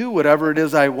get to do whatever it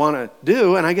is I want to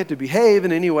do, and I get to behave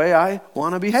in any way I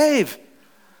want to behave.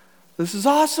 This is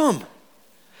awesome.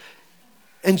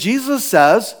 And Jesus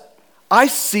says, I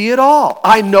see it all.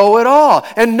 I know it all.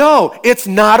 And no, it's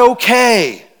not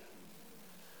okay.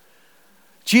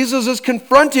 Jesus is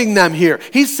confronting them here.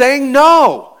 He's saying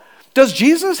no. Does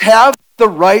Jesus have the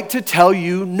right to tell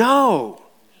you no?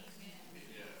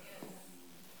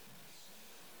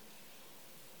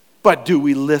 But do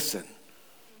we listen?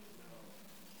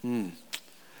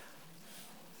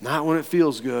 Not when it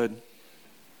feels good.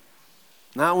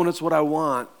 Not when it's what I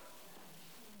want.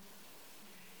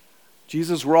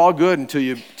 Jesus, we're all good until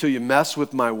you mess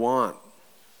with my want.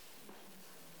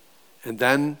 And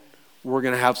then we're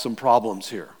going to have some problems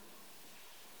here.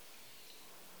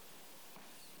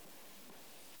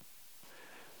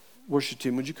 Worship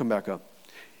team, would you come back up?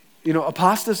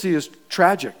 Apostasy is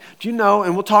tragic. Do you know,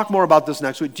 and we'll talk more about this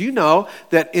next week, do you know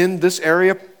that in this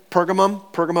area,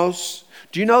 Pergamos,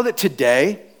 do you know that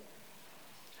today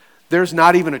there's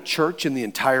not even a church in the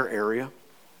entire area?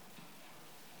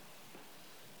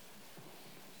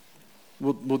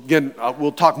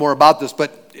 We'll talk more about this,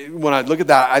 but when I look at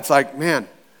that, it's like, man,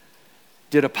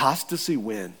 did apostasy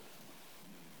win?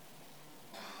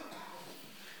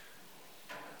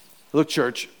 Look,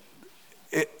 church,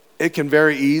 it can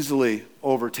very easily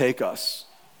overtake us.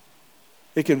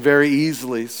 It can very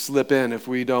easily slip in if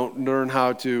we don't learn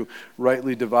how to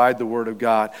rightly divide the Word of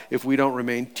God, if we don't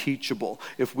remain teachable,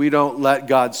 if we don't let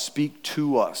God speak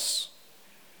to us.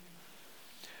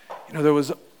 There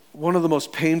was one of the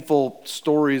most painful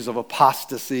stories of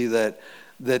apostasy that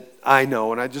I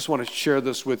know, and I just want to share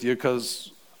this with you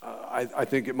because I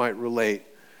think it might relate.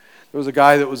 There was a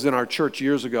guy that was in our church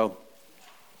years ago,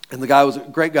 and the guy was a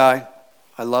great guy.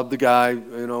 I loved the guy.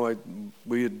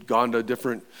 We had gone to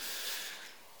different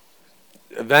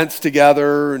events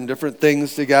together and different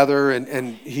things together,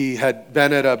 and he had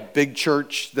been at a big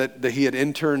church that he had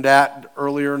interned at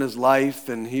earlier in his life,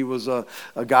 and he was a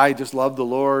guy who just loved the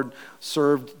Lord,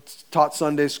 taught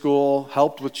Sunday school,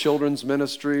 helped with children's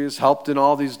ministries, helped in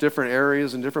all these different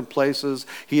areas and different places.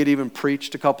 He had even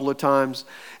preached a couple of times,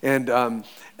 and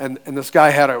this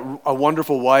guy had a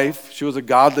wonderful wife. She was a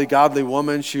godly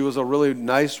woman. She was a really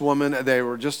nice woman. They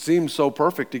just seemed so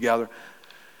perfect together.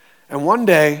 And one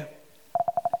day,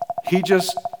 he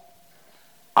just,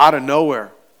 out of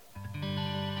nowhere,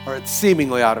 or it's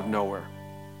seemingly out of nowhere,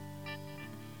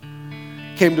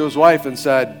 came to his wife and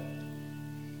said,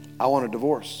 I want a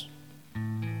divorce.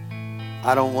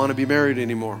 I don't want to be married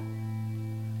anymore.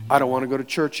 I don't want to go to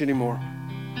church anymore.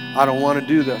 I don't want to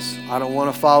do this. I don't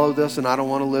want to follow this, and I don't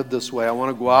want to live this way. I want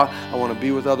to go out. I want to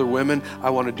be with other women. I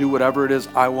want to do whatever it is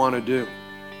I want to do.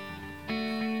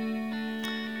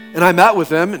 And I met with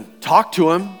him and talked to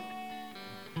him.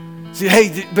 See,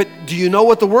 hey, but do you know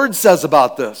what the Word says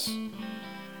about this?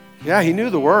 Yeah, he knew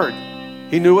the Word.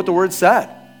 He knew what the Word said.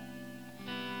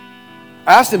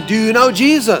 I asked him, do you know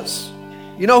Jesus?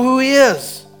 You know who he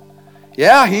is?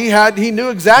 Yeah, he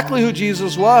knew exactly who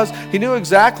Jesus was. He knew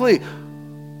exactly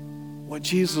what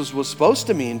Jesus was supposed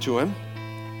to mean to him.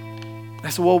 I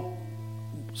said, well,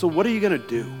 so what are you going to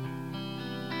do?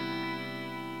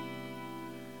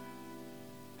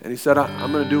 And he said,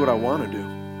 I'm going to do what I want to do.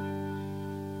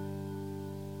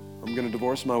 I'm going to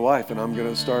divorce my wife, and I'm going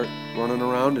to start running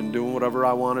around and doing whatever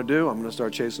I want to do. I'm going to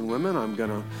start chasing women.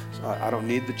 I don't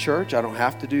need the church. I don't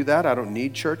have to do that. I don't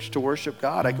need church to worship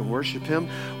God. I can worship him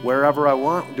wherever I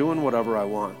want, doing whatever I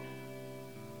want.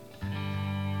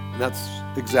 And that's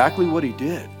exactly what he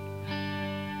did.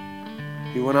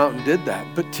 He went out and did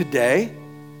that. But today,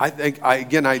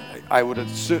 I would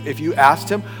assume, if you asked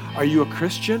him, are you a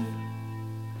Christian?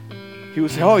 He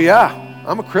would say, oh yeah,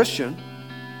 I'm a Christian.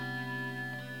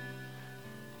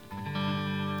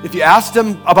 If you asked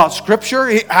him about Scripture,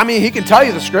 he can tell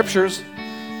you the Scriptures.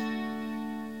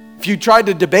 If you tried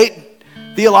to debate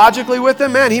theologically with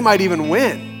him, man, he might even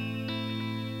win.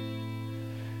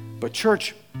 But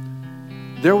church,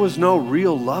 there was no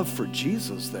real love for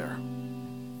Jesus there.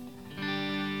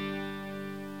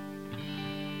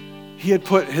 He had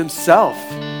put himself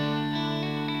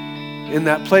in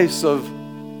that place of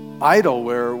idol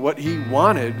where what he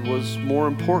wanted was more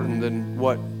important than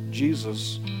what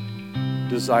Jesus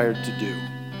desired to do.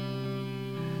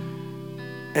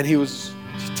 And he was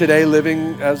today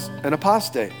living as an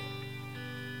apostate.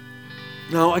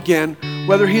 Now, again,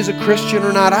 whether he's a Christian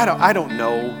or not, I don't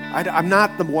know. I'm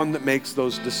not the one that makes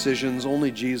those decisions.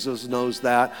 Only Jesus knows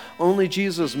that. Only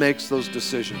Jesus makes those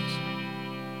decisions.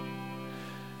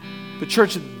 But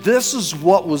church, this is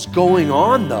what was going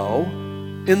on, though,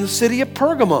 in the city of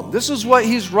Pergamum. This is what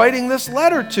he's writing this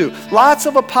letter to. Lots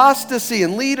of apostasy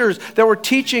and leaders that were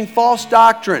teaching false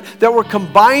doctrine, that were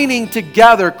combining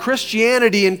together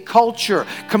Christianity and culture,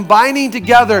 combining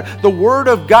together the Word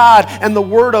of God and the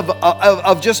Word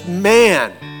of just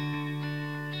man,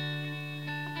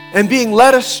 and being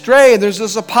led astray. And there's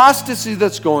this apostasy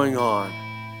that's going on.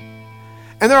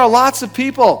 And there are lots of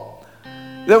people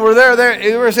that were there.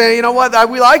 They were saying, you know what,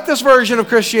 we like this version of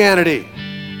Christianity.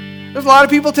 There's a lot of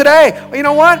people today, well, you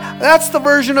know what, that's the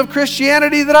version of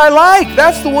Christianity that I like.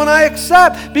 That's the one I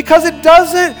accept because it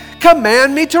doesn't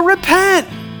command me to repent.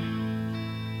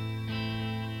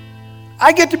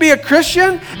 I get to be a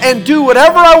Christian and do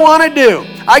whatever I want to do.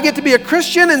 I get to be a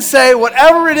Christian and say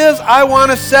whatever it is I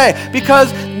want to say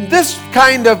because this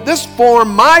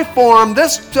form,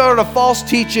 this sort of false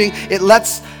teaching, it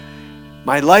lets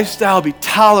my lifestyle be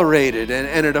tolerated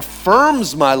and it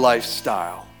affirms my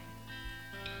lifestyle.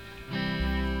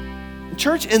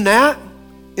 Church, in that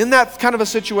kind of a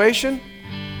situation,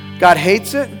 God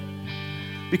hates it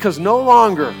because no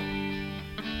longer,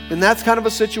 in that kind of a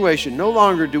situation, no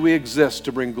longer do we exist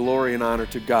to bring glory and honor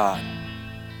to God.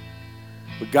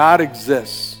 But God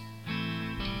exists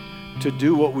to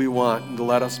do what we want and to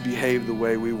let us behave the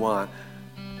way we want,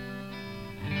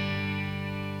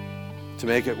 to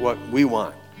make it what we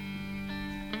want.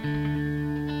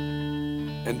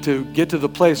 And to get to the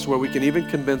place where we can even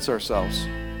convince ourselves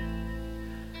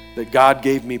that God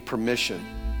gave me permission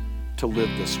to live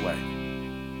this way.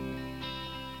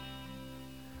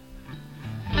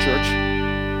 Church,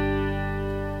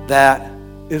 that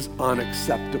is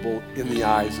unacceptable in the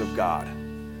eyes of God.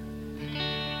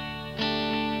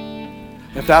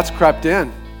 If that's crept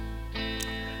in,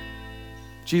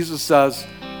 Jesus says,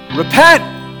 repent!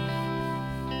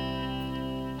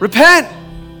 Repent!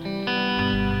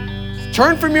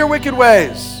 Turn from your wicked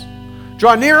ways.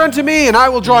 Draw near unto me, and I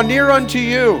will draw near unto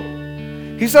you.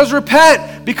 He says,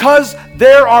 repent, because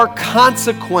there are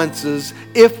consequences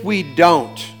if we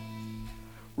don't.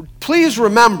 Please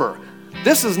remember,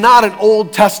 this is not an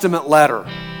Old Testament letter.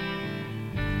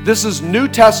 This is New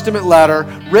Testament letter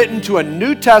written to a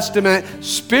New Testament,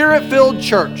 Spirit-filled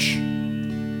church.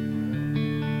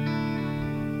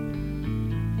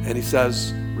 And he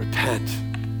says, repent.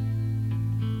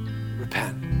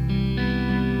 Repent.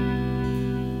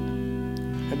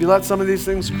 Have you let some of these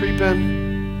things creep in?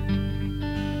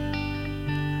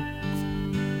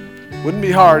 Wouldn't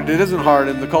be hard. It isn't hard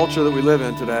in the culture that we live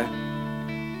in today.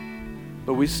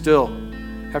 But we still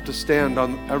have to stand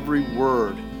on every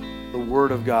word, the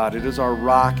Word of God. It is our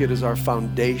rock. It is our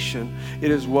foundation.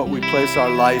 It is what we place our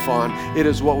life on. It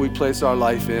is what we place our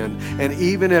life in. And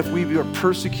even if we are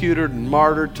persecuted and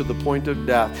martyred to the point of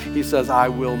death, he says, I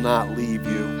will not leave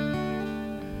you.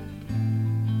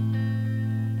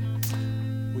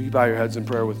 Bow your heads in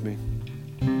prayer with me.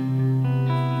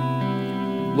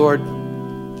 Lord,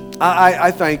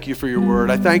 I thank you for your word.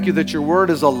 I thank you that your word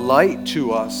is a light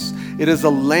to us. It is a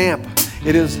lamp.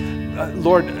 It is,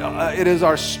 Lord, it is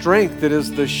our strength. It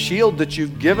is the shield that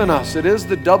you've given us. It is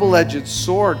the double-edged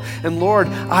sword. And Lord,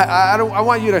 I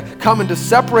want you to come and to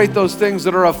separate those things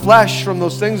that are of flesh from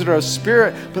those things that are of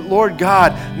spirit. But Lord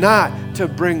God, not to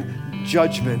bring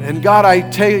judgment. And God, I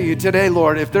tell you today,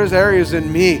 Lord, if there's areas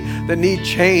in me that need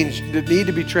change, that need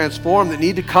to be transformed, that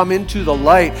need to come into the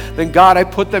light, then God, I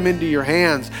put them into your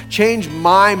hands. Change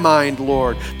my mind,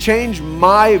 Lord. Change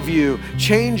my view.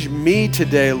 Change me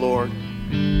today, Lord.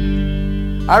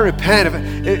 I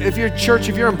repent. If you're church,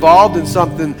 if you're involved in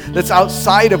something that's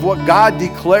outside of what God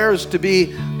declares to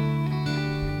be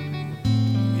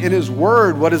in His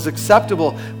Word, what is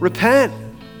acceptable, repent.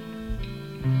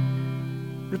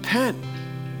 Repent.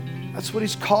 That's what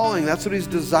He's calling. That's what He's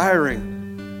desiring.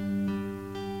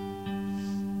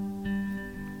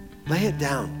 Lay it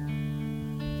down.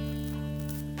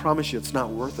 I promise you it's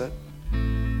not worth it.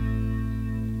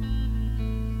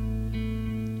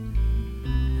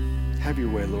 Have your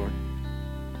way, Lord.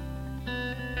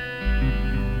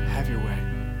 Have your way.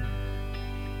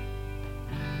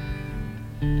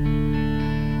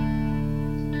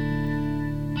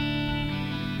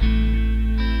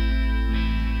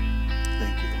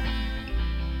 Thank you, Lord.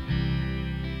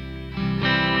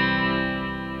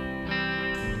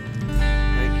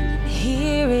 Thank you, Lord.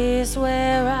 Here is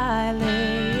where I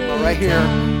lay Well, right here,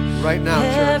 right now,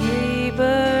 church. every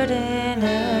burden,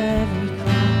 every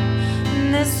crown.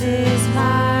 This is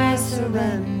my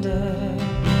surrender.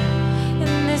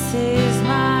 And this is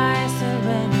my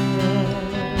surrender.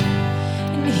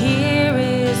 And here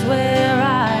is where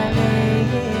I lay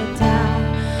it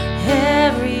down.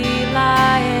 Every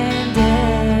lie and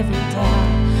every doubt.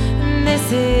 And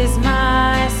this is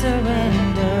my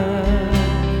surrender.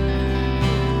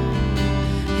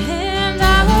 And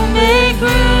I will make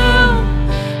room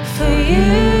for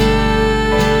you.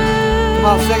 Come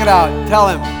on, sing it out. Tell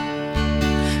Him.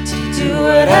 Do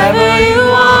whatever you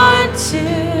want to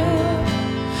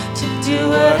do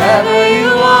whatever you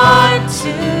want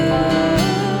to,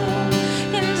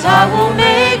 and I will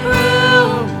make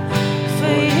room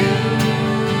for you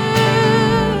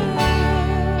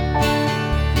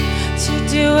to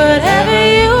do whatever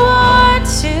you want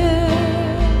to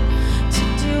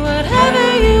do whatever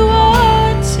you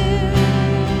want to.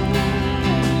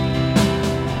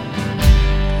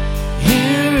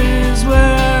 Here is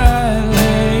where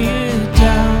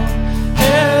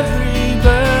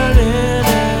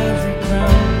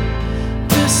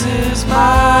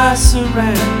my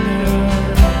surrender.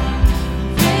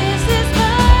 This is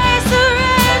my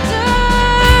surrender.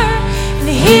 And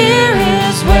here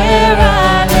is where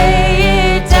I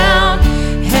lay it down.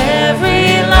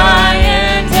 Every lie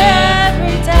and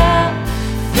every doubt.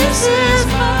 This is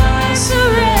my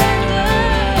surrender.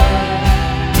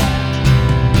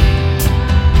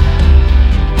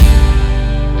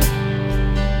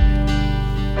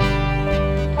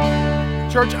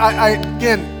 Church, I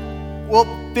again, we'll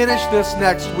finish this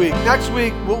next week. Next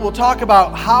week, we'll talk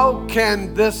about how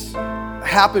can this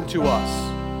happen to us.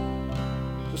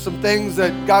 There's some things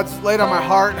that God's laid on my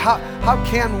heart. How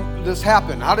can this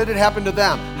happen? How did it happen to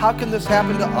them? How can this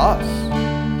happen to us?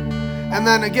 And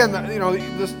then again,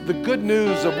 the good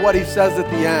news of what He says at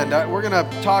the end. We're going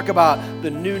to talk about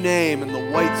the new name and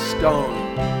the white stone.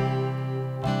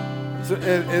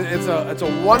 It's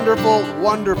a wonderful,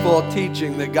 wonderful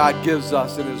teaching that God gives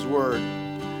us in His Word.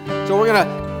 So we're going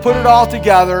to put it all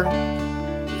together,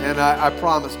 and I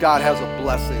promise God has a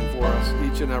blessing for us,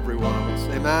 each and every one of us.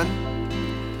 Amen?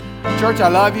 Church, I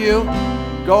love you.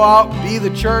 Go out, be the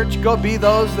church. Go be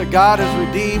those that God has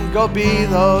redeemed. Go be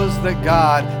those that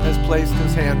God has placed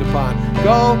His hand upon.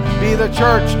 Go be the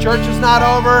church. Church is not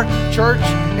over. Church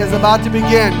is about to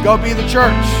begin. Go be the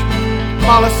church. Come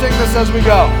on, let's sing this as we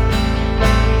go.